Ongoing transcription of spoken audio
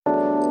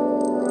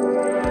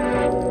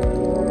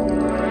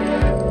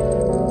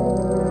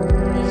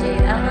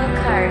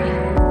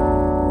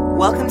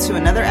to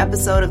another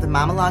episode of the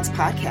Mama Logs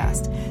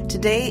podcast.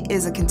 Today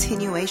is a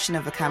continuation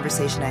of a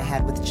conversation I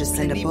had with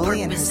Jacinda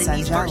Bullie and her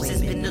son Jahleigh.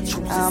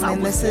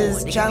 And this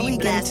is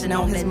Jahleigh getting to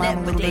know his mom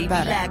a little bit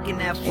better.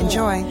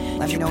 Enjoy.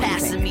 Let me know what you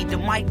think. Me the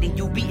mic, then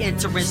you be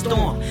entering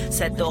storm.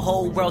 Set the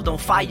whole world on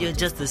fire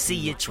just to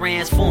see it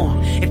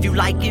transform. If you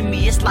liking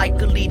me, it's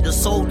likely the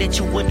soul that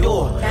you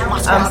adore.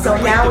 So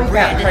now we've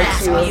got part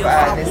 2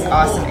 of this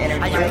awesome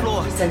interview.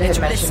 Jacinda had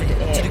mentioned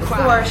it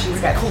before.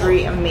 She's got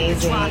 3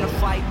 amazing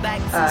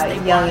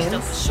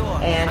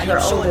youngins, and her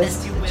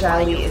oldest,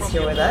 Jahleigh, is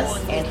here with us,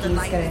 and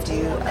he's going to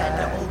do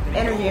an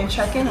interview and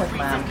check in with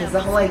Mom, because the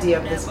whole idea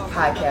of this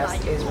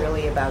podcast is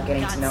really about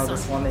getting to know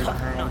this woman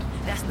behind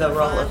the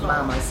role of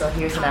Mama. So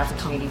here's an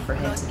opportunity for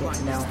him to get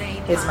to know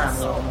his mom a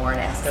little more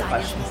and ask her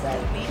questions that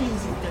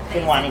he's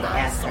been wanting to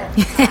ask her.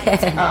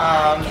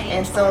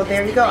 And so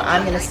there you go.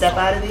 I'm going to step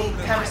out of the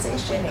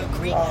conversation and go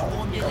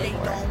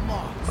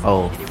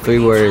for it. 3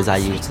 words I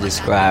use to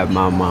describe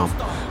my mom.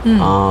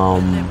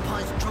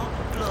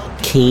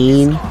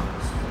 Keen,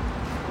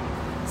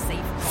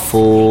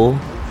 full,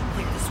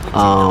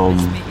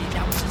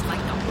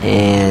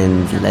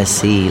 and let's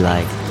see,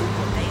 like,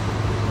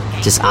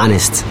 just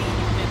honest.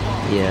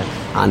 Yeah,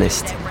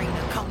 honest.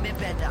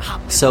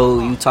 So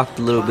you talked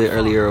a little bit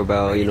earlier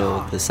about,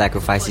 the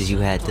sacrifices you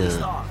had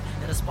to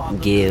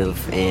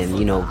give and,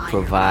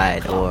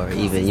 provide, or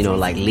even,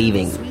 like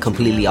leaving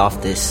completely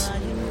off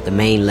the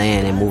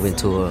mainland and moving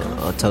to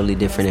a totally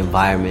different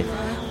environment.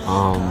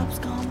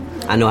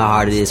 I know how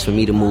hard it is for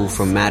me to move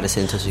from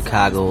Madison to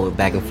Chicago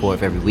back and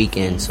forth every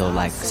weekend, so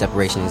like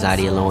separation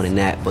anxiety alone in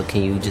that. But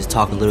can you just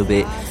talk a little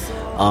bit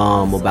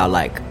about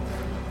like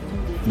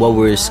what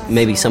were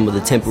maybe some of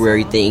the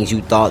temporary things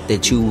you thought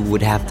that you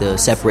would have to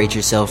separate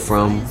yourself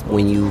from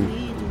when you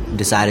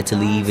decided to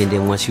leave, and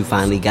then once you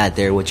finally got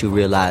there, what you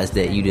realized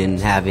that you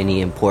didn't have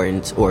any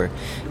importance, or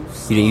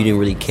you didn't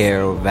really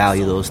care or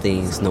value those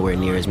things nowhere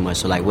near as much?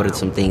 So like, what are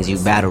some things you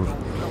battled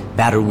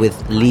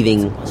with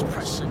leaving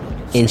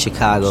in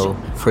Chicago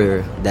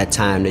for that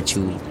time that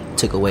you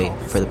took away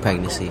for the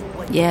pregnancy?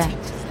 Yeah.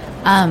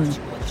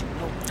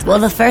 Well,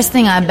 the first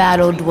thing I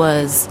battled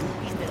was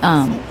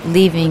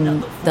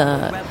leaving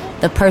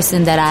the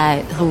person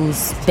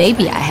whose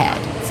baby I had.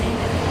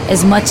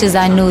 As much as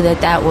I knew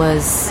that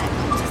was,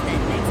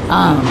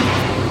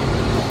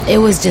 it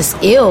was just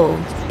ill.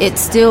 It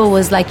still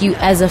was like, you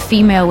as a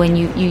female, when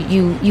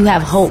you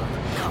have hope.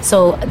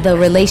 So the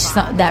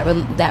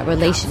that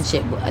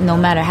relationship, no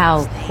matter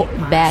how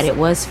bad it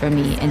was for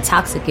me and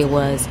toxic it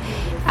was,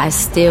 I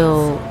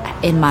still,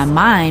 in my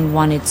mind,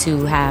 wanted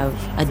to have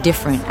a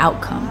different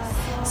outcome.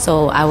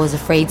 So I was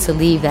afraid to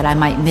leave, that I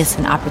might miss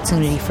an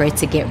opportunity for it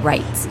to get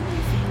right.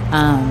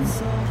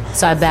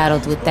 So I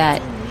battled with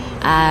that.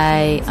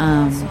 I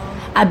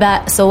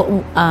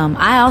also,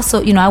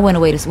 I went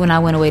away when I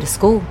went away to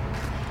school.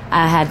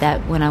 I had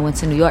that when I went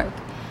to New York.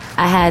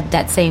 I had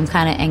that same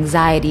kind of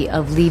anxiety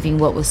of leaving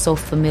what was so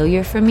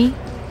familiar for me,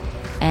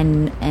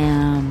 and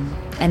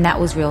that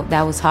was real.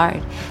 That was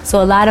hard.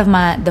 So a lot of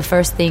the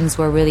first things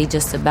were really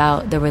just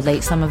about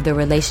some of the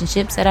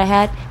relationships that I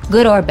had,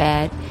 good or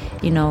bad,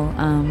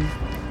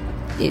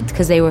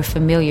 because they were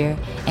familiar,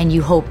 and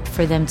you hoped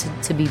for them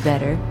to be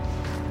better.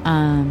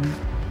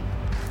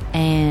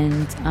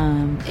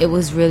 It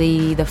was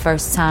really the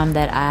first time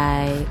that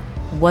I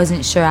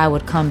wasn't sure I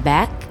would come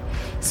back.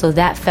 So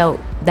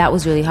that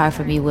was really hard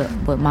for me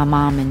with my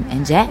mom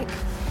and Jack,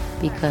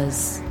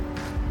 because,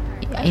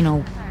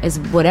 as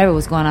whatever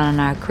was going on in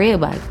our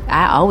crib,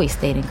 I always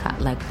stayed in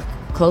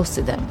close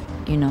to them,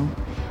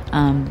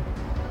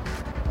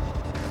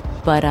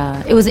 But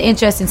it was an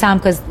interesting time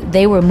because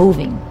they were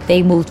moving.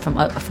 They moved from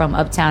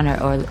uptown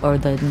or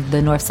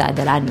the north side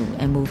that I knew,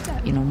 and moved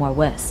more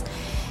west.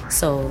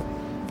 So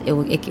it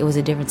was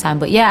a different time.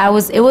 But yeah,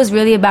 it was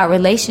really about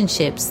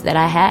relationships that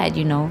I had,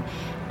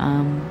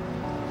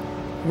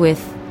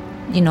 with,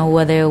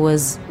 whether it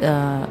was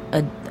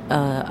a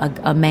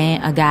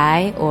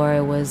guy, or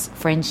it was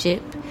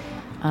friendship,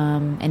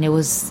 and it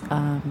was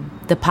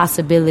the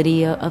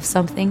possibility of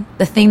something.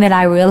 The thing that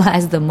I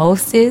realized the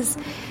most is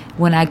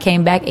when I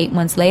came back 8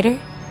 months later,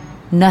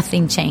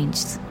 nothing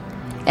changed.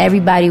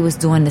 Everybody was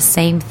doing the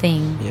same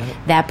thing. Yep.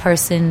 That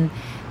person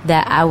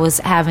that I was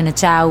having a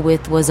child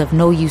with was of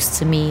no use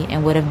to me,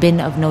 and would have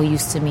been of no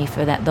use to me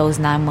for those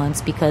 9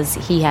 months, because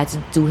he had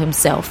to do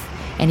himself,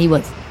 and he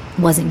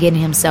wasn't getting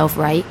himself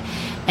right.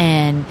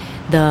 And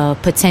the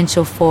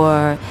potential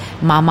for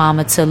my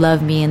mama to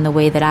love me in the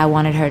way that I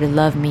wanted her to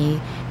love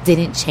me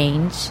didn't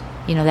change.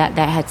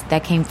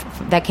 That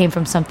came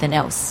from something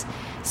else.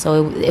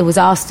 So it was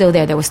all still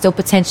there. There was still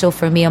potential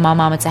for me and my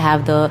mama to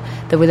have the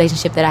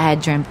relationship that I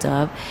had dreamt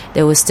of.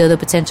 There was still the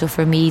potential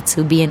for me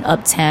to be in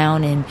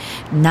uptown and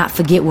not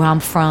forget where I'm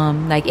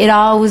from. Like, it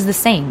all was the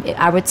same.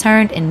 I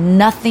returned and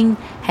nothing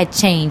had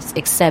changed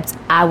except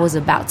I was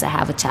about to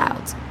have a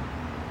child.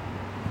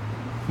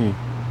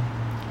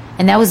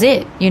 And that was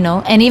it,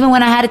 And even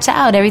when I had a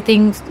child,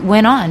 everything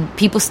went on.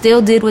 People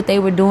still did what they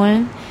were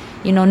doing.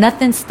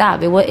 Nothing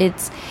stopped.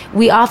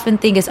 We often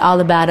think it's all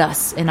about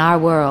us in our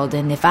world,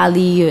 and if I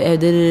leave,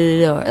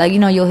 or like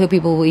you'll hear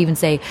people will even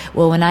say,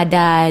 well, when I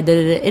die,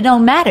 it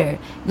don't matter.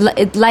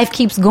 Life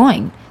keeps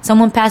going.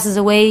 Someone passes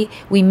away,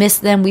 we miss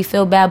them, we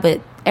feel bad,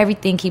 but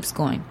everything keeps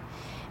going.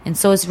 And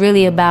so it's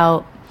really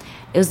about,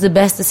 it was the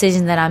best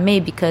decision that I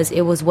made because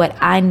it was what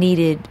I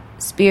needed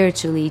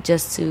spiritually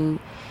just to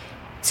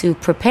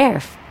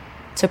prepare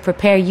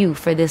you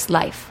for this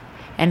life.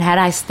 And had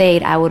I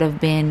stayed, I would have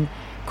been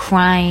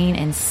crying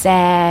and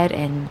sad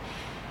and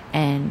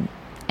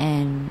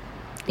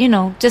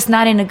just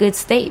not in a good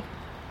state.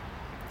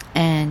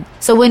 And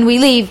so when we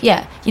leave,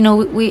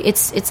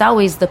 it's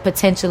always the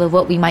potential of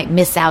what we might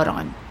miss out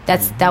on.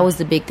 That was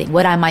the big thing.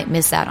 What I might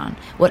miss out on.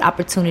 What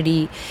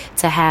opportunity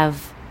to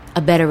have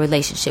a better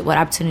relationship. What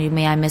opportunity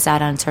may I miss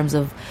out on in terms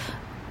of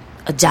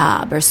a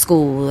job or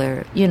school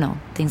or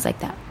things like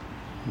that.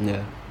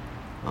 Yeah.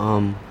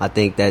 I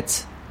think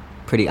that's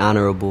pretty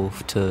honorable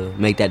to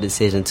make that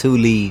decision to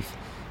leave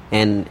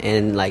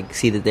and like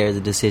see that there's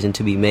a decision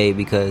to be made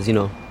because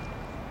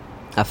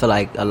I feel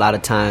like a lot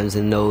of times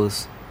in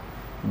those,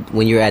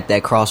 when you're at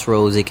that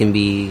crossroads, it can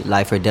be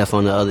life or death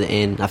on the other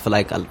end. I feel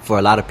like for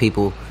a lot of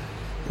people,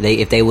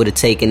 if they would have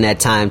taken that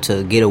time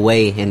to get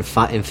away and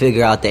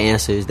figure out the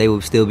answers, they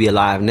would still be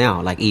alive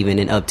now. Like even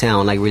in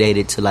Uptown, like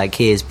related to like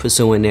kids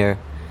pursuing their,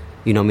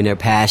 their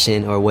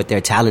passion or what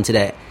they're talented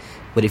at.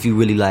 But if you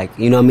really like,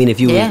 if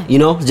you,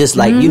 just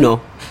like,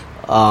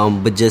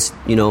 but just,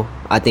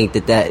 I think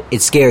that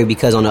it's scary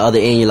because on the other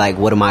end, you're like,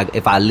 what am I,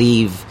 if I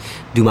leave,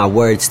 do my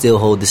words still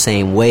hold the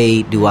same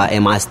weight?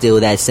 Am I still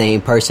that same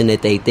person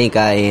that they think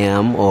I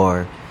am?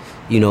 Or,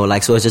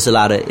 so it's just a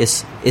lot of,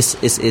 it's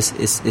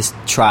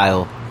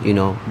trial,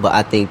 but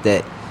I think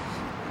that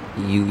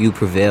you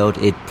prevailed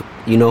and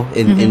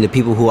the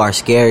people who are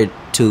scared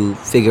to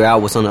figure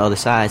out what's on the other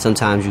side,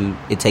 sometimes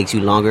it takes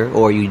you longer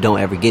or you don't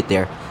ever get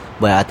there.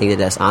 But I think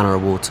that's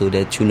honorable too,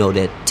 that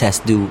that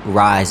tests do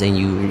rise and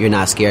you're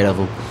not scared of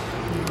them.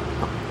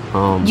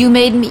 You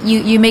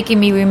making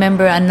me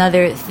remember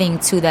another thing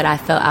too that I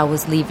felt I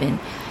was leaving.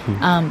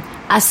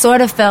 I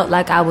sort of felt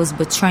like I was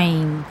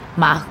betraying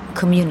my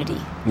community.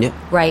 Yeah.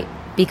 Right?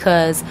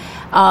 Because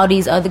all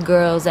these other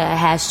girls that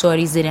had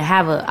shorties didn't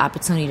have an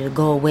opportunity to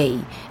go away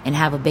and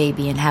have a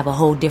baby and have a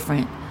whole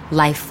different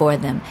life for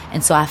them.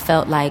 And so I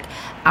felt like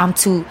am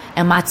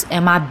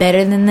I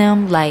better than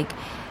them? Like,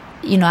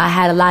 I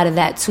had a lot of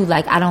that too.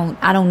 Like I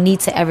don't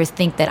need to ever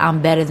think that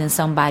I'm better than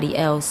somebody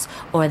else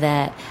or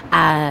that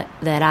I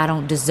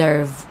don't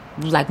deserve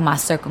like my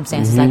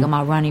circumstances. Like am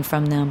I running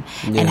from them?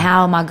 Yeah. And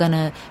how am I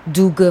gonna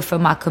do good for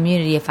my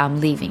community if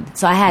I'm leaving?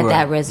 So I had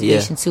that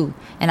reservation too.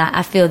 And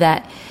I feel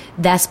that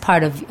that's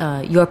part of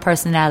your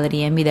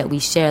personality and me that we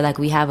share. Like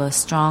we have a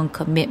strong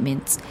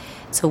commitment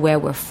to where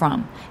we're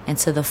from and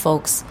to the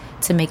folks,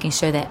 to making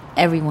sure that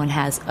everyone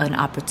has an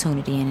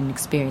opportunity and an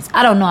experience.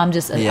 I don't know. I'm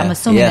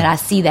assuming that I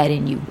see that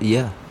in you.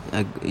 Yeah,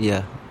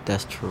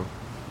 that's true.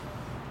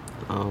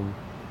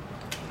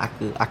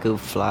 I could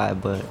fly,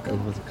 but it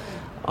was,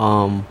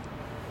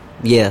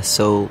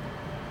 So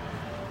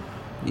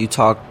you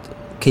talked.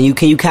 Can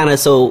you kind of?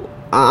 So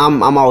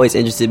I'm always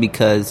interested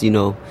because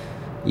you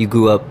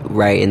grew up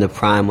right in the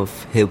prime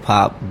of hip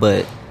hop,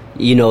 but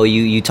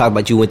you talked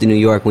about you went to New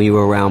York when you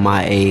were around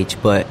my age,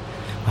 but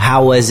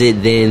how was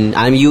it then?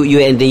 I mean, you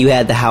and then you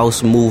had the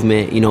house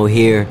movement,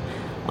 here.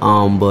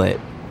 But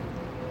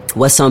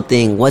what's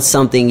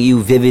something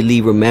you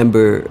vividly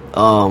remember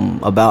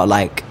about,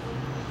 like,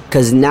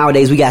 because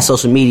nowadays we got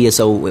social media,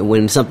 so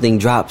when something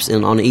drops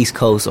on the East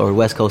Coast or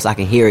West Coast, I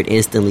can hear it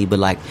instantly. But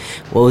like,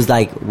 what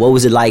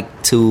was it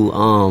like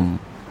to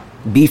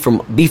be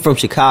from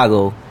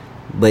Chicago,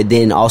 but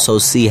then also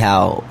see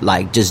how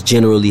like just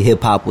generally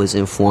hip hop was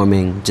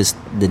informing just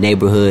the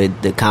neighborhood,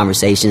 the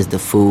conversations, the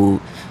food,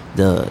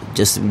 the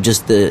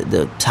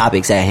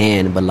topics at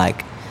hand, but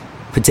like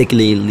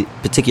particularly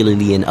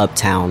in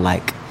Uptown,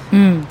 like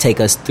take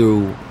us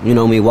through,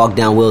 walk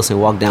down Wilson,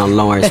 walk down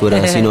Lawrence with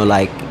us,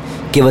 like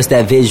give us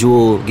that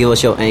visual, give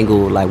us your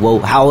angle, like, whoa,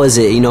 how was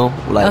it,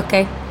 like.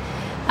 Okay.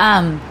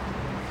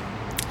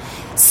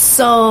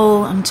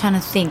 So I'm trying to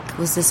think,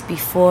 was this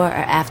before or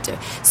after?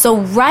 So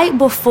right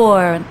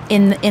before,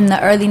 in the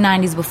early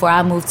 90s, before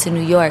I moved to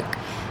New York,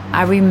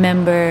 I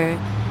remember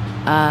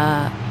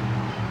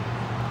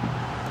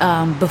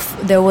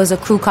there was a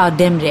crew called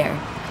Dem There,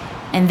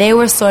 and they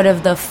were sort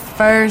of the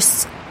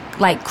first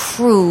like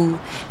crew,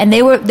 and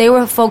they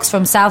were folks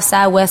from South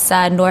Side, West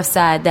Side, North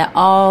Side that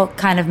all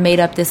kind of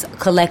made up this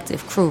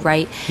collective crew,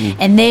 right?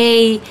 And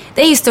they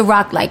used to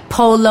rock like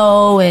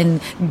polo and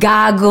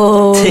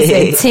goggles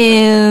and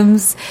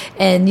Timbs,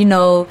 and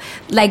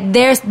like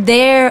their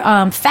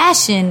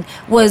fashion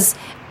was.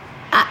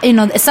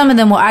 Some of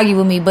them will argue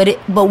with me, but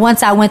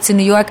once I went to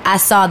New York, I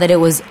saw that it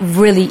was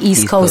really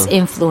East Coast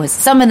influence.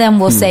 Some of them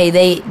will say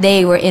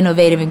they were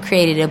innovative and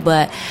created it,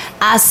 but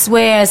I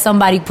swear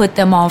somebody put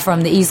them on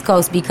from the East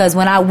Coast, because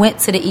when I went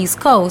to the East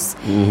Coast,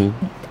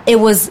 it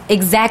was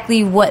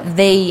exactly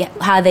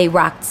how they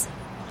rocked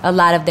a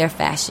lot of their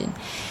fashion.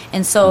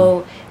 And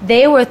so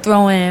they were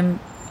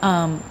throwing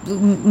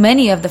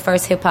many of the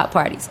first hip hop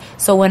parties.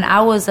 So when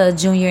I was a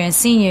junior and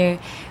senior,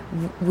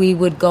 we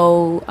would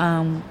go.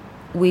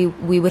 We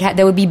would have,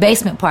 there would be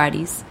basement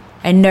parties,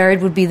 and Nerd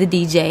would be the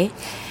DJ,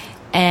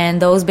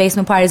 and those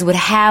basement parties would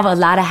have a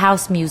lot of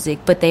house music,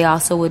 but they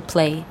also would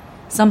play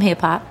some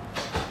hip hop.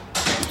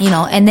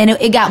 And then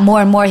it got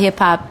more and more hip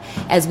hop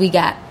as we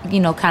got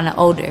kind of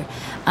older.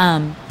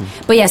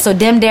 But yeah, so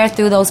them there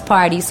through those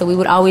parties. So we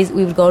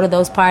would go to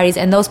those parties,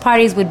 and those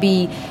parties would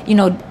be,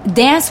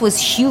 dance was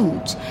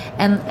huge,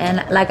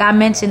 and like I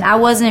mentioned, I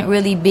wasn't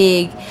really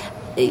big.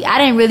 I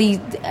didn't really,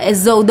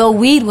 though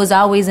weed was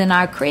always in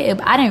our crib,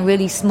 I didn't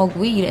really smoke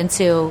weed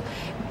until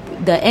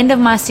the end of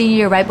my senior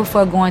year, right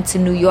before going to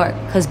New York,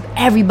 because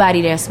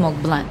everybody there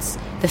smoked blunts,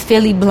 the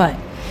Philly blunt.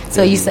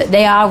 So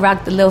they all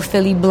rocked the little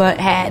Philly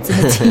blunt hats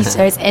and the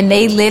T-shirts, and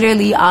they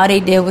literally all they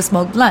did was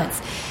smoke blunts.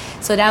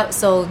 So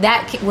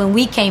that when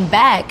we came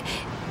back,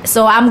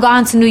 so I'm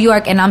gone to New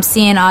York and I'm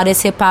seeing all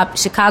this hip hop.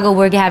 Chicago,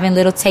 we're having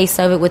little tastes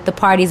of it with the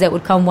parties that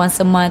would come once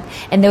a month,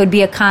 and there would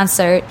be a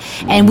concert,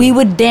 and we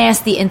would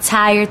dance the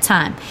entire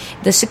time.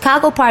 The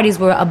Chicago parties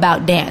were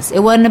about dance. It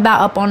wasn't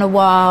about up on the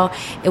wall.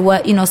 It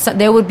was,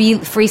 there would be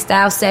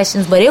freestyle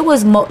sessions, but it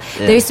was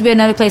there used to be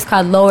another place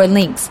called Lower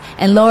Links,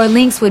 and Lower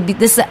Links would be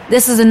this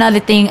is another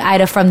thing,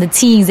 Ida, from the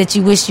teens that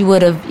you wish you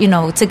would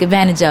have took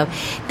advantage of.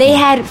 They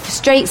had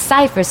straight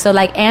ciphers. So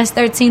like Ants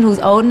 13, who's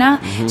old now,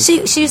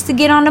 she used to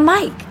get on the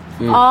mic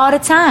all the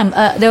time.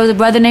 There was a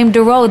brother named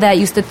Duro that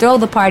used to throw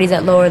the parties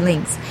at Lower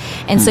Links,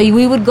 and so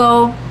we would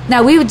go.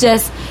 Now we would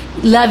just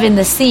loving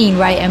the scene,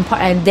 right,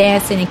 and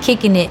dancing and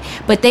kicking it,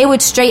 but they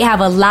would straight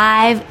have a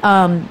live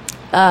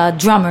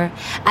drummer.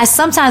 I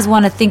sometimes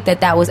want to think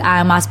that was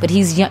Iamos, but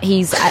he's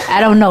I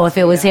don't know if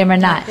it was him or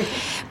not.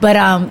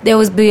 But there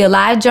would be a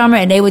live drummer,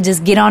 and they would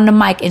just get on the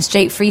mic and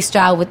straight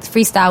freestyle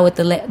with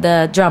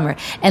the drummer.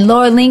 And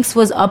Lower Links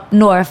was up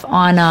north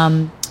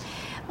on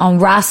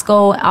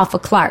Roscoe off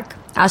of Clark.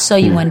 I'll show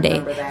you one day.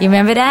 You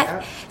remember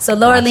that? So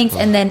Lower Links,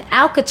 and then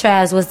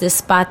Alcatraz was this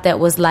spot that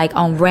was like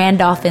on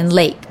Randolph and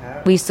Lake.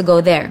 We used to go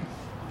there.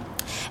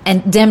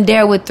 And them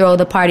there would throw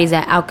the parties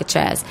at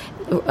Alcatraz.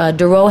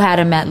 Duro had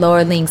them at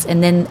Lower Links.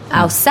 And then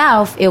out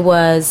south, it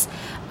was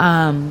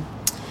the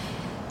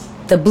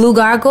Blue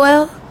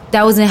Gargoyle.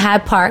 That was in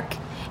Hyde Park.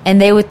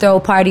 And they would throw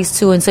parties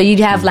too. And so you'd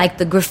have like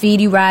the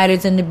graffiti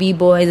riders and the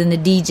B-boys and the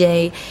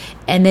DJ.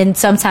 And then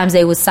sometimes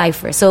they would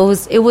cypher. So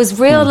it was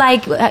real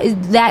like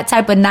that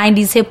type of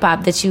 90s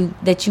hip-hop that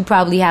you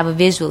probably have a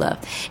visual of.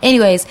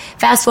 Anyways,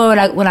 fast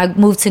forward, when I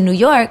moved to New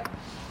York,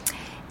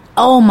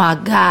 oh my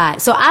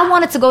God. So I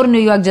wanted to go to New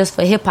York just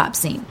for hip-hop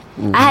scene.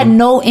 I had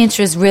no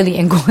interest really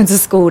in going to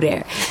school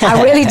there.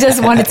 I really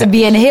just wanted to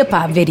be in a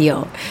hip-hop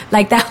video.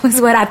 Like, that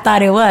was what I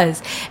thought it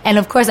was. And,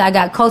 of course, I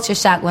got culture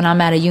shock when I'm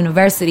at a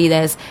university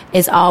that's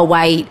all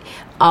white,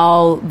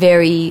 all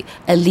very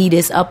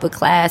elitist, upper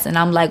class. And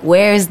I'm like,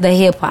 where's the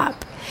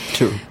hip-hop?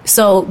 True.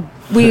 So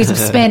we used to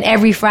spend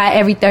every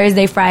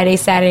Thursday, Friday,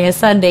 Saturday, and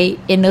Sunday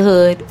in the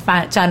hood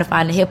trying to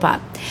find the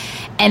hip-hop.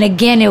 And,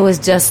 again, it was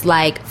just,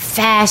 like,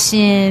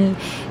 fashion.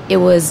 It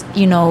was,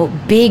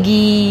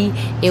 Biggie.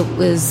 It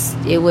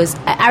was.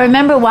 I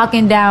remember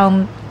walking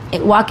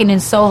in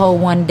Soho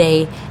one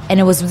day, and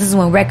this is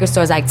when record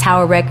stores like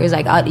Tower Records,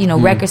 like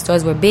record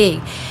stores were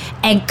big,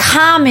 and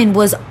Common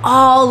was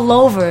all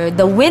over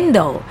the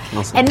window,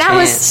 and I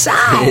was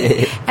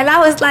shy, and I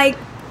was like,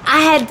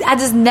 I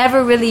just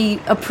never really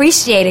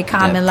appreciated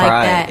Common like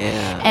that,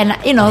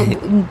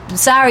 and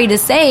sorry to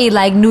say,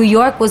 like New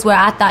York was where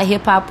I thought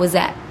hip hop was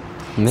at.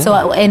 Yeah.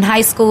 So in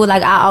high school,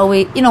 like I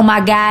always,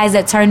 my guys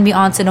that turned me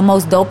on to the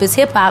most dopest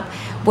hip hop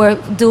were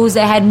dudes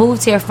that had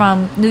moved here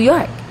from New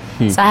York.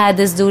 So I had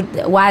this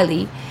dude,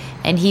 Wiley,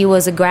 and he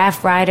was a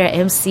graph writer,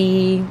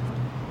 MC,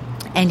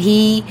 and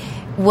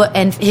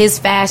and his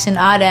fashion,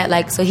 all that.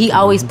 Like, so he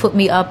always put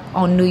me up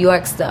on New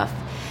York stuff.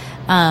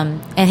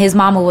 And his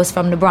mama was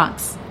from the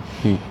Bronx.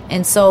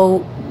 And so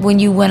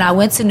when I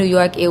went to New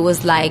York, it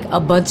was like a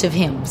bunch of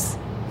hymns.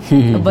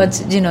 A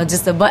bunch,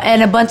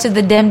 and a bunch of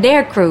the Dem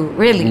Dare crew,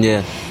 really.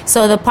 Yeah.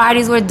 So the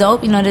parties were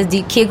dope.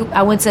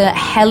 I went to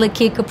hella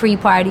Kid Capri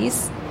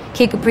parties.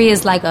 Kid Capri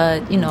is like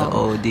a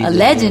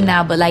legend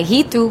now, but like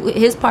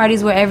his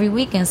parties were every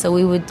weekend, so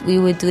we would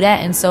do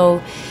that. And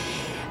so,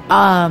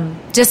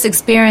 just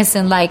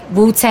experiencing like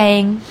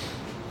Wu-Tang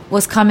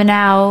was coming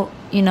out.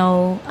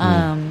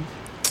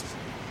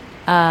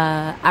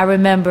 I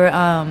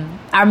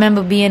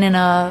remember being in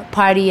a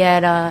party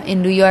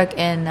in New York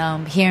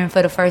and hearing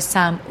for the first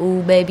time,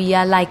 "Ooh, baby,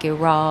 I like it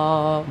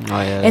raw." Oh,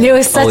 yeah. And it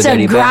was such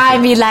a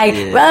grimy,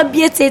 rub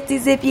your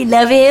titties if you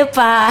love hip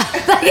hop.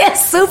 Like,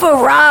 it's super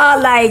raw,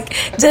 like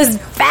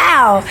just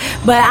foul.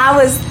 But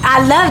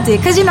I loved it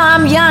because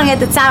I'm young at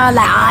the time.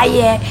 I'm like,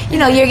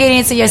 you're getting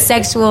into your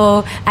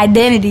sexual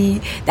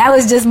identity. That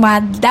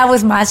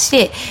was my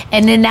shit.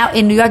 And then now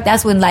in New York,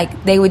 that's when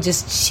like they would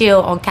just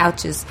chill on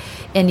couches.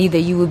 And either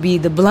you would be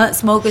the blunt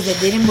smokers that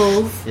didn't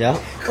move,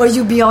 or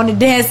you'd be on the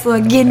dance floor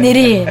getting it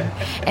in.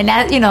 And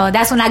that,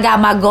 that's when I got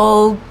my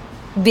gold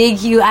big,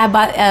 huge. I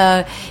bought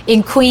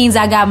in Queens.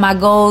 I got my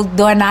gold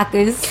door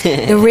knockers,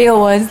 the real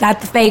ones,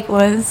 not the fake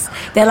ones.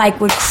 That like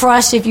would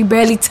crush if you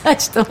barely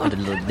touched them. With a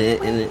little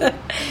dent in it.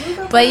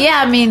 But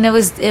yeah, I mean, that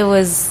was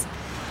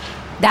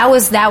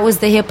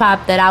the hip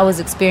hop that I was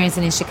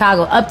experiencing in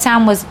Chicago.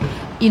 Uptown was,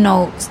 you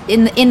know,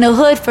 in the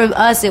hood for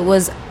us, it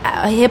was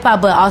hip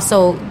hop, but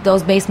also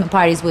those basement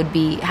parties would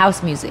be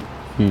house music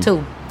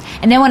too.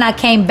 And then when I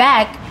came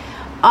back,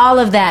 all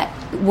of that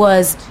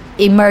was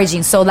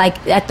emerging. So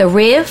like at the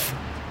Riv,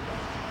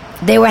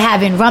 they were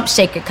having rump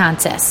shaker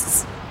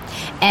contests,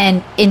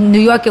 and in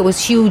New York it was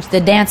huge, the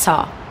dance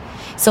hall.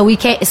 So we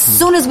came, as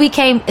soon as we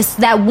came, it's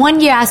that 1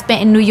 year I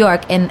spent in New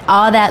York and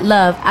all that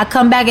love, I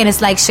come back and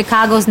it's like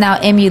Chicago's now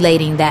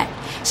emulating that.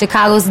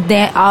 Chicago's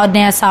all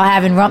dance hall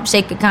having rump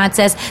shaker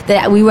contests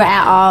that we were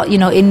at all, you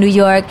know, in New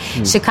York.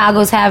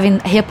 Chicago's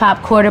having hip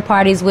hop quarter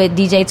parties with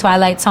DJ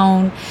Twilight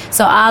Tone.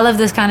 So all of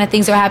this kind of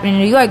things are happening in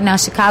New York. Now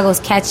Chicago's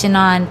catching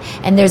on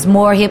and there's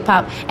more hip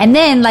hop. And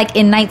then like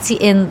in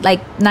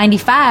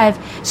 95,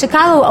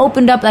 Chicago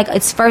opened up like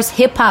its first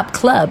hip hop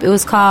club. It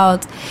was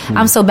called,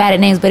 I'm so bad at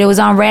names, but it was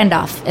on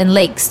Randolph and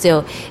Lake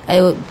still.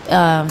 It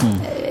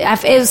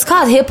was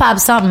called Hip Hop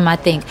something, I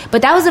think.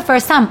 But that was the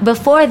first time.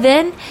 Before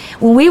then,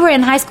 when we were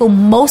in high school,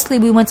 mostly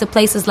we went to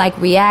places like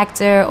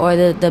Reactor or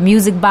the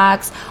Music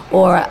Box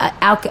or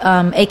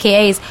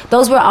AKAs.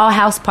 Those were all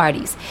house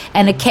parties,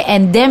 and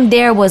them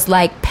there was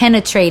like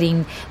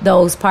penetrating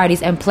those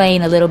parties and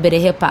playing a little bit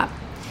of hip hop.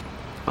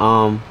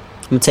 I'm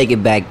gonna take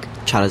it back,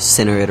 try to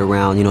center it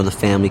around, you know, the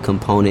family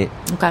component.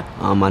 Okay.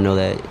 I know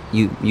that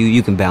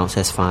you can bounce,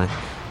 that's fine.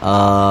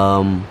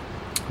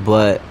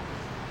 But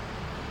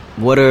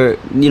what are,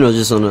 you know,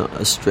 just on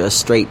a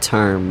straight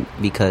term,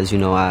 because, you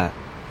know,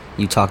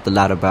 you talked a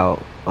lot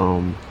about,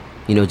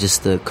 you know,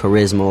 just the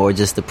charisma or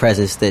just the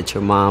presence that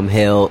your mom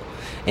held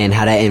and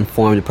how that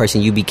informed the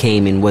person you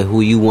became and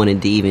who you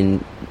wanted to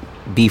even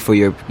be for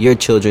your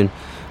children.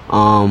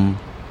 But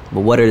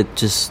what are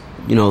just,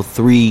 you know,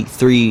 three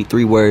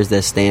words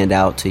that stand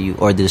out to you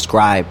or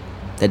describe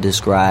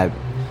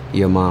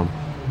your mom?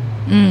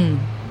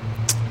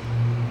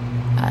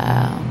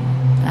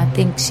 I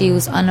think she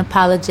was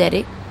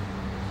unapologetic.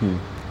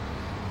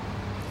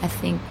 I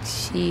think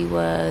she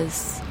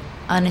was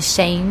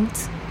unashamed,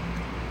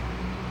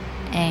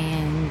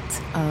 and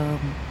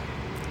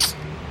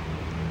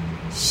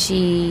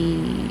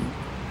she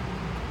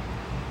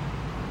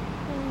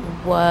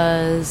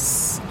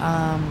was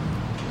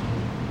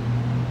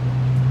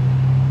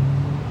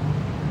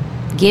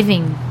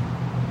giving.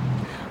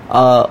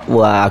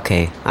 Well,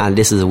 okay.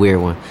 This is a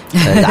weird one.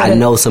 I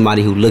know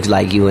somebody who looks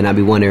like you, and I'd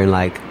be wondering,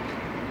 like,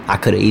 I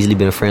could have easily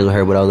been friends with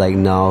her, but I was like,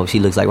 no, she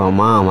looks like my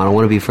mom. I don't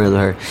want to be friends with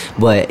her.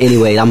 But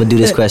anyway, I'm going to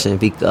do this question.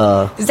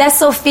 Is that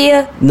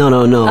Sophia? No.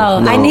 No.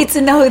 I need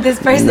to know who this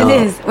person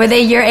is. Were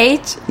they your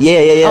age?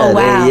 Yeah. Oh,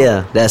 wow.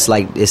 Yeah. That's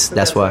like,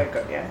 that's why.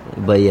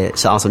 But yeah,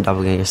 it's awesome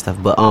doppelganger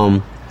stuff. But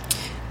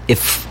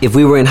if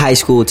we were in high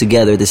school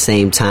together at the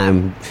same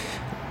time,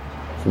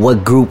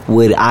 what group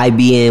would I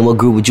be in? What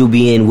group would you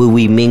be in? Would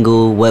we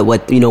mingle?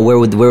 What you know? Where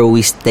would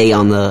we stay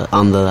on the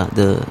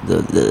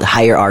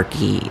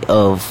hierarchy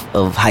of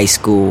high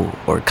school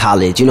or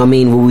college? You know what I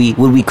mean?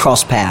 Would we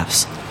cross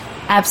paths?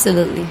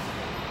 Absolutely,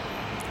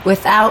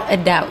 without a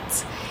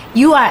doubt.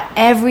 You are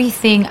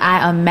everything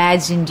I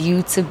imagined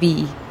you to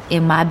be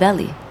in my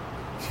belly.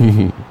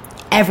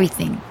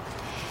 Everything.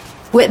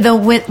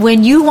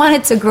 When you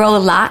wanted to grow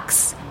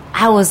locks,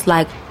 I was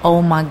like,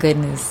 oh my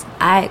goodness.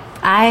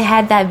 I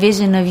had that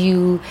vision of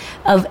you,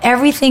 of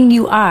everything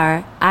you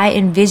are. I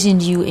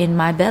envisioned you in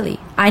my belly.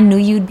 I knew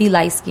you'd be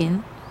light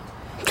skinned.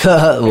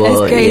 Well, that's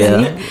crazy.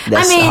 Yeah,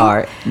 that's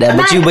hard.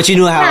 But you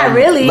knew how. Not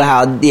really.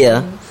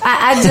 Yeah.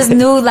 I just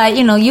knew, like,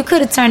 you know, you could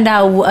have turned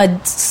out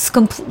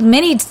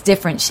many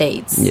different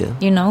shades. Yeah.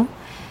 You know,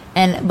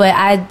 but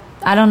I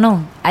don't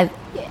know.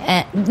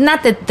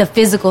 Not that the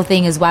physical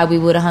thing is why we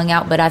would have hung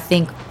out, but I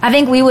think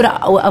we would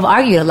have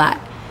argued a lot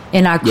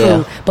in our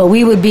crew, but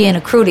we would be in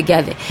a crew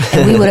together,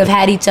 and we would have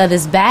had each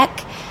other's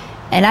back.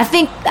 And I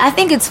think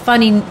it's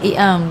funny.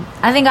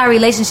 I think our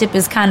relationship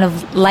is kind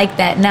of like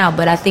that now,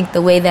 but I think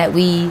the way that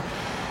we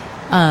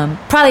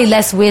probably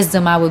less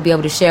wisdom I would be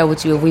able to share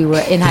with you if we were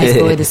in high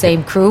school with the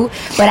same crew,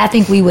 but I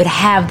think we would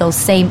have those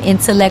same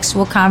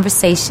intellectual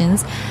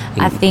conversations.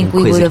 I think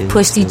we would have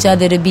pushed each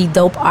other to be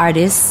dope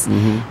artists,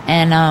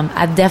 and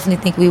I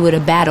definitely think we would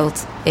have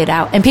battled it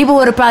out. And people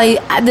would have probably,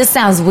 this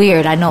sounds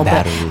weird, I know,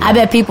 but I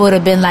bet people would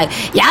have been like,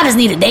 y'all just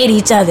need to date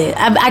each other.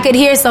 I could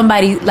hear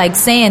somebody like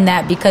saying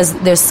that because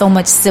there's so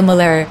much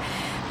similar,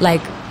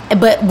 like,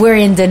 but we're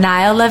in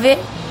denial of it,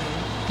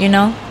 you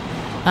know?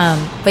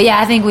 But yeah,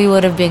 I think we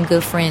would have been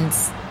good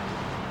friends.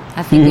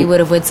 I think we would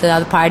have went to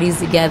other parties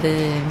together.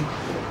 And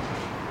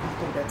I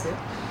think that's it.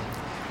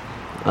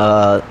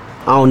 I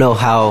don't know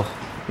how,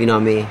 you know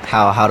what I mean,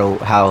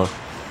 how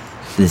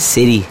the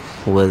city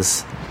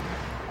was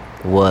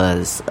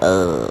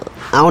I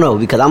don't know,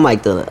 because I'm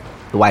like the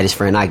whitest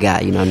friend I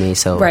got, you know what I mean?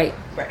 So right.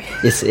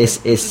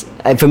 It's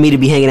for me to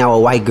be hanging out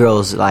with white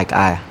girls, like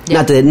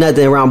nothing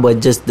around, but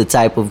just the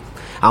type of,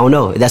 I don't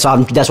know. That's why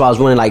I was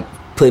wondering, like,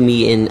 put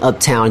me in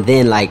Uptown,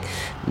 then like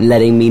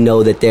letting me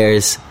know that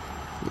there's.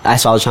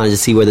 That's why I was trying to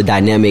see where the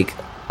dynamic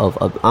of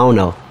I don't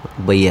know,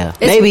 but yeah,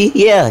 maybe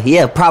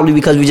probably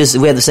because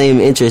we have the same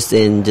interest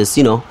in just,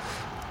 you know,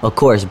 of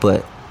course,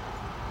 but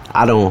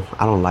I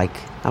don't like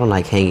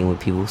hanging with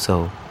people,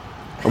 so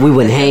we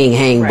wouldn't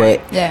hang,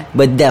 right.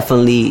 but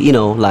definitely, you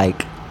know,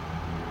 like,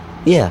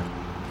 yeah,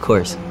 of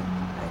course.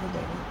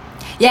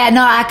 Yeah,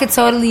 no, I could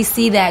totally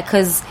see that,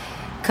 cause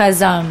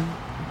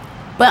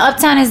but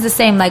Uptown is the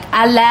same. Like,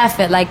 I laugh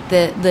at like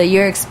the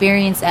your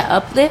experience at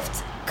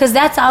Uplift, cause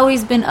that's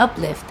always been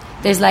Uplift.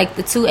 There's like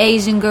the 2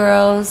 Asian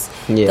girls,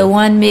 the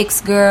 1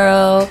 mixed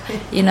girl,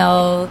 you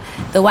know,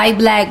 the white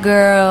black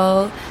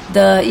girl,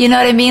 you know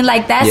what I mean?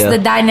 Like, that's the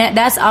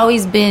that's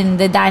always been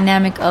the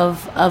dynamic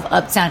of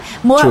Uptown.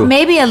 More,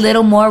 maybe a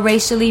little more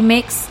racially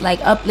mixed. Like,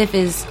 Uplift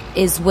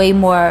is way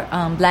more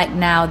black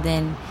now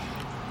than,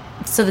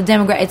 so the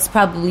demographic, it's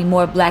probably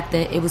more black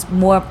than, it was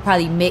more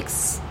probably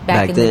mixed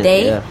back in the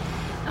day. Yeah.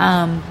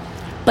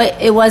 But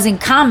it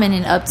wasn't common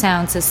in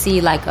Uptown to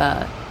see like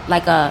a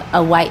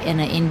white and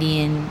an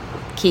Indian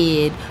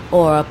kid,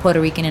 or a Puerto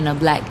Rican and a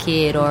black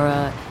kid, or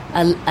a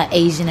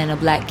Asian and a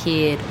black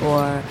kid,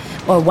 or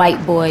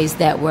white boys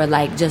that were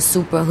like just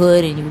super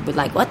hood, and you would be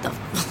like, what the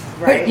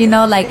right. You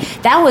know, like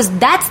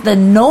that's the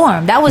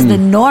norm. That was the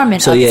norm in Uptown.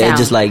 So yeah,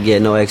 just like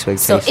no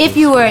expectations. So if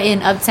you were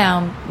in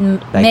Uptown,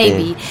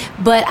 maybe.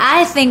 But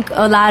I think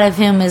a lot of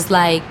him is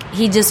like,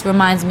 he just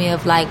reminds me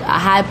of like a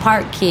Hyde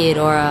Park kid,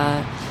 or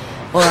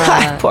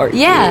Hyde Park.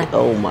 Yeah. Kid.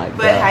 Oh my god.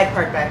 But Hyde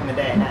Park back in the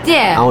day.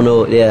 Yeah. I don't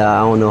know. Yeah, I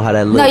don't know how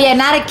that looks. No, yeah,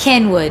 not a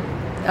Kenwood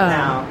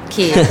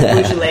kid.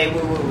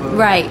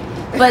 Right.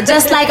 But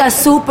just like a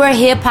super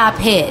hip hop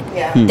head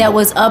that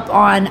was up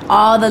on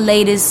all the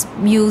latest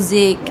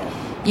music.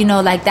 You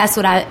know, like that's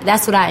what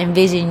I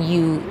envision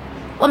you.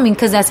 I mean,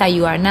 because that's how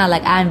you are now.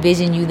 Like, I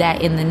envision you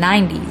that in the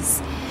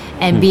 90s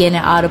and being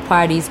at all the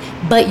parties,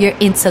 but you're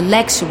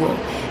intellectual.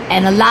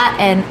 And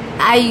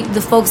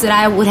the folks that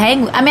I would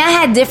hang with, I mean, I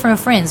had different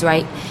friends,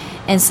 right?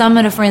 And some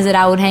of the friends that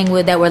I would hang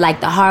with that were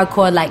like the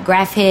hardcore, like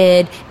graph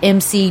head,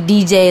 MC,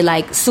 DJ,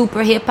 like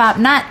super hip hop.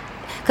 Not,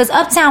 because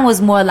Uptown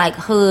was more like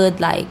hood,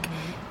 like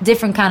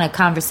different kind of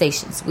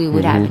conversations we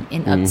would have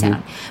in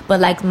Uptown. But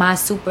like my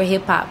super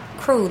hip hop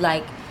crew,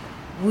 like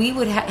we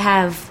would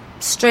have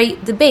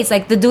straight debates.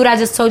 Like the dude I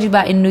just told you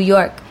about in New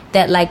York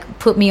that like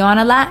put me on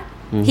a lot,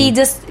 he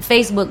just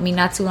Facebooked me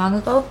not too long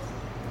ago.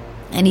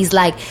 And he's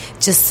like,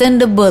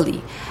 Jacinda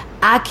Bullie,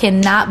 I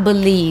cannot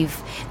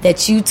believe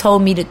that you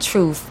told me the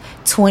truth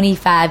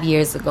 25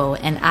 years ago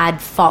and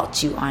I'd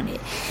fought you on it.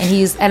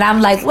 And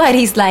I'm like, what?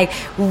 He's like,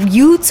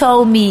 you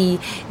told me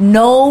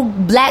no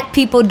black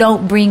people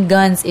don't bring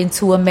guns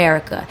into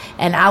America.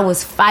 And I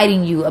was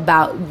fighting you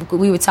about,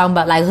 we were talking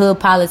about like hood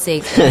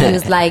politics. And he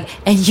was like,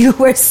 and you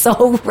were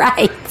so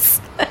right.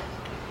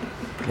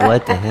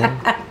 What the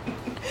hell?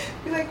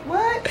 You're like,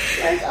 what?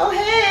 Like, oh,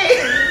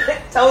 hey.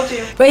 Told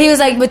you. But he was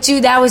like, but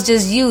that was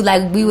just you.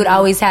 Like, we would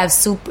always have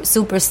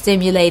super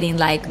stimulating,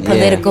 like,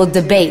 political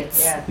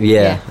debates.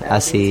 Yeah, I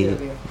see.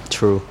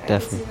 True,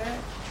 definitely.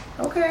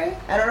 Okay.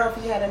 I don't know if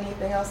you had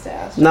anything else to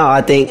ask. No,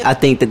 I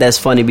think that's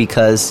funny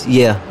because,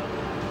 I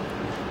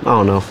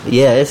don't know.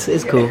 Yeah,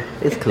 it's cool.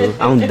 It's cool.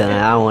 I'm done.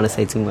 I don't want to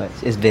say too much.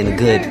 It's been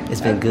good.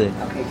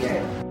 Okay,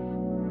 good.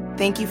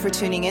 Thank you for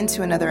tuning in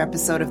to another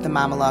episode of the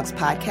Monologues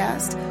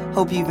podcast.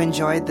 Hope you've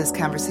enjoyed this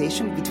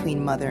conversation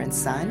between mother and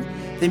son.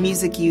 The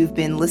music you've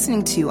been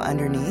listening to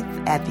underneath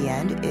at the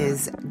end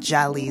is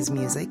Jahleigh's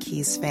music.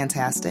 He's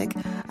fantastic.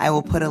 I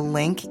will put a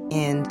link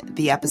in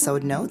the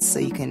episode notes so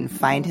you can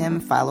find him,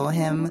 follow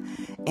him,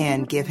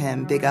 and give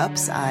him big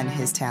ups on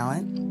his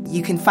talent.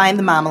 You can find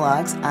the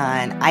Monologues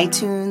on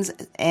iTunes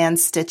and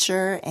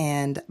Stitcher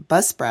and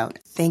Buzzsprout.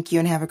 Thank you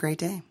and have a great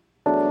day.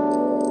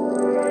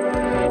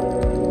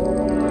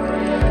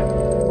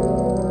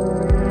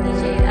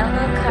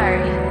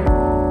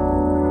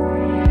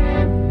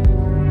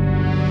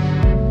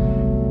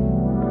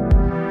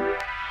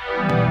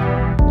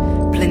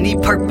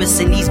 Purpose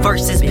in these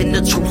verses been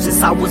the truth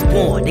since I was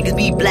born. Niggas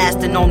be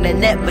blasting on that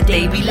net, but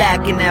they be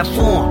lacking that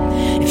form.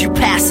 If you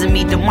passing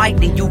me the mic,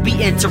 then you be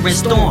entering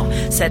storm.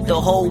 Set the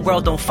whole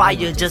world on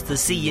fire just to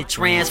see it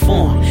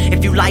transform.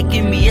 If you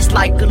liking me, it's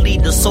likely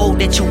the soul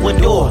that you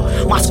adore.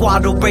 My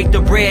squad will break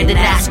the bread and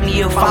ask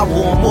me if I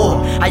want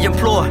more. I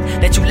implore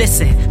that you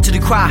listen to the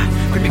cry,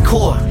 creepy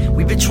core.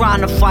 We've been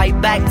trying to fight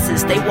back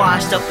since they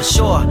washed up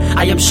ashore.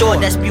 I am sure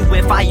that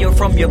spewing fire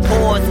from your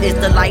pores is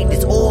the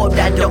lightest orb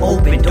that will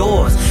open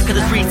doors. Cause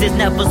the streets is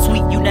never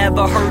sweet, you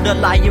never heard a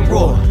lion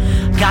roar.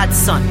 God's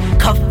son,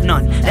 cuff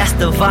none, that's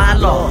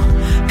divine law.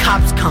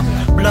 Cops come,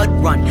 blood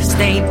run,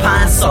 stained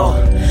pine saw.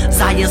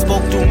 Zion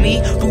spoke to me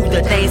through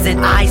the things that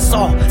I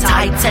saw.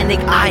 Titanic,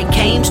 I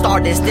came,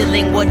 started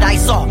stealing what I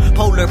saw.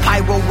 Polar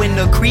pyro in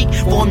the creek,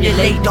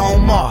 formulate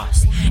on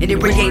Mars. And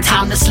it ain't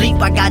time to sleep,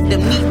 I got to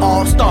meet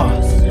all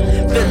stars.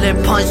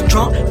 Feeling punch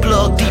drunk,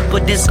 plug deeper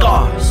than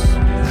scars.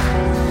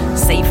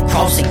 Safe cross.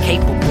 boss and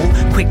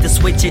capable. Quick to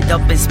switch it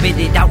up and spit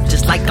it out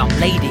just like I'm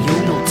lady. You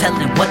no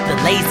telling what the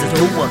lasers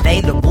do.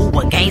 Available,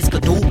 what games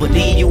could do.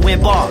 Believe you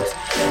in bars.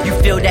 You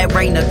feel that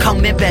rain a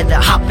coming, better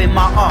hop in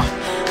my R.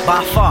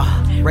 By far,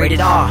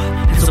 rated R.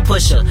 He's a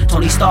pusher,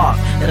 Tony Stark.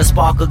 That'll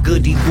spark a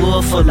goodie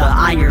wood full of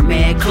Iron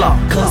Man claw.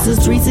 Cause the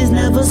streets is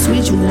never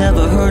sweet, you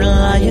never heard a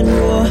lion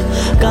roar.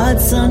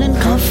 God's son and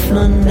cuff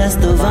none, that's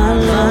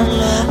divine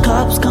law.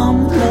 Cops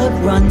come, blood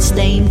run,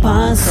 stain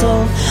pine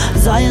saw.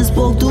 Zion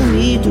spoke to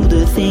me through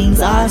the things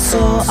I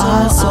saw.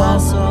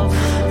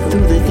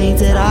 Through the things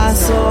that I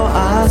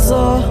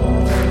saw.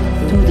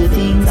 Through the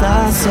things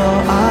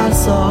I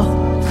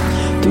saw.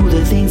 Through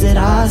the things that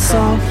I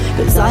saw.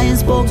 Cause Zion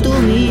spoke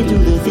to me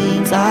through the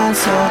things I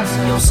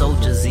saw. Your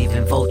soldiers,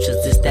 even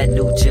vultures, it's that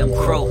new Jim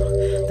Crow.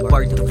 The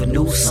birth of a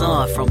new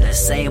son from that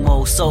same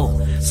old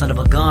soul. Son of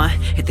a gun,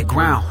 hit the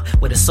ground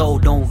where the soul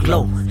don't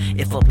glow.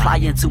 If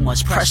applying too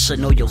much pressure,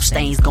 know your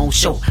stains gon'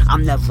 show.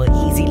 I'm never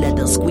easy, let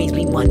them squeeze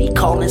me, money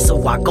calling,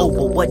 so I go.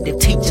 But what if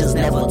teachers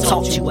never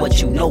taught you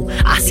what you know?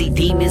 I see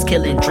demons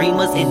killing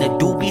dreamers in the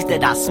doobies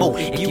that I smoke.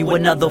 If you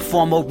another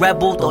former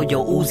rebel, throw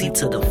your Uzi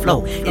to the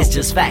flow. It's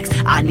just facts,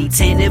 I need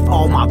 10 if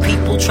all my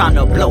people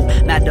tryna blow.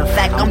 Matter of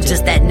fact, I'm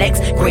just that next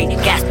great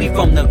Gatsby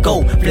from the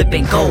go,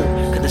 flipping gold.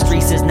 Cause the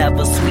streets is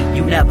never sweet,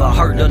 you never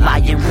heard a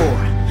lion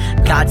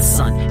roar. God's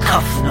son,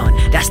 cuff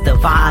none, that's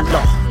divine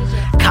law.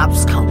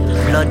 Cops come,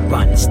 blood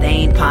run,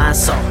 stained pine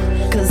saw.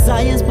 Cause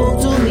Zion spoke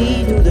to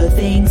me through the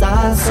things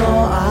I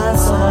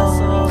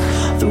saw.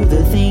 Through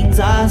the things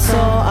I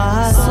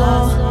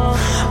saw.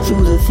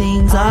 Through the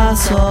things I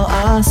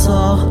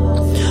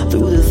saw.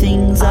 Through the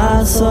things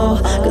I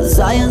saw. Cause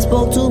Zion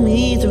spoke to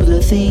me through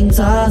the things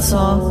I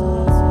saw.